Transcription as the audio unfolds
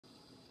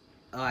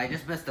Oh, I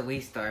just missed the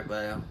Wii start,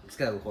 but I'm just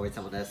gonna record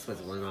some of this what's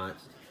going on.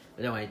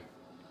 But anyway,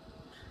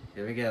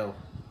 here we go.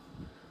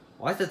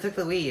 Why still took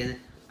the Wii in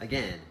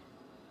again?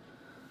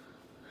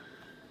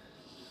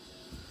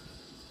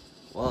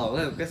 Whoa,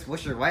 look, this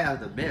Wisher right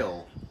out in the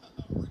middle.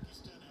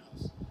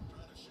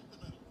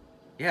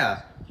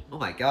 Yeah. Oh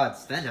my god,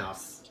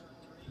 Stenhouse.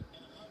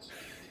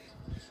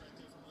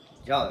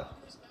 Yo,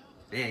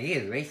 man, he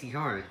is racing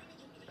hard.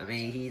 I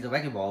mean, he's a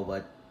wrecking ball,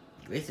 but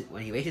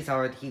when he races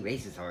hard,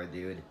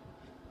 dude.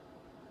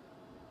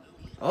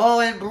 Oh,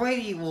 and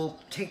Brady will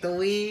take the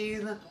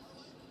lead.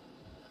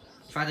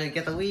 Trying to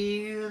get the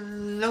lead.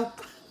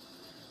 Nope.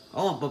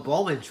 Oh, but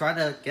Bowman trying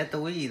to get the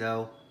lead,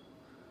 though.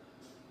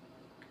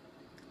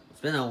 It's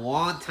been a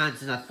long time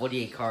since that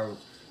 48 car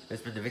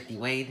has been the Ricky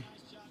Wayne.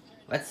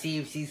 Let's see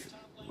if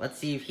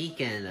he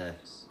can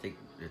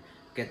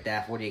get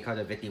that 48 car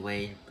to Ricky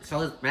Wayne.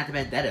 So is Matt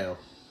Benedetto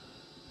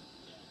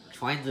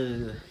trying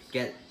to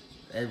get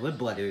the Wood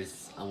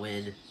Brothers a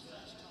win.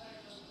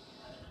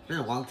 It's been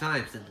a long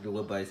time since the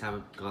Wood Brothers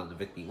haven't gone to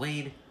Ricky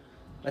Wayne.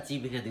 Let's see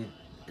if we can do.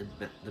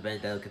 The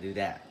Benedetto can do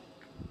that.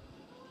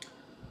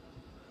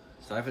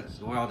 So I have to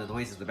ignore all the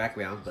noises in the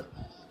background, but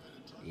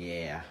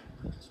yeah.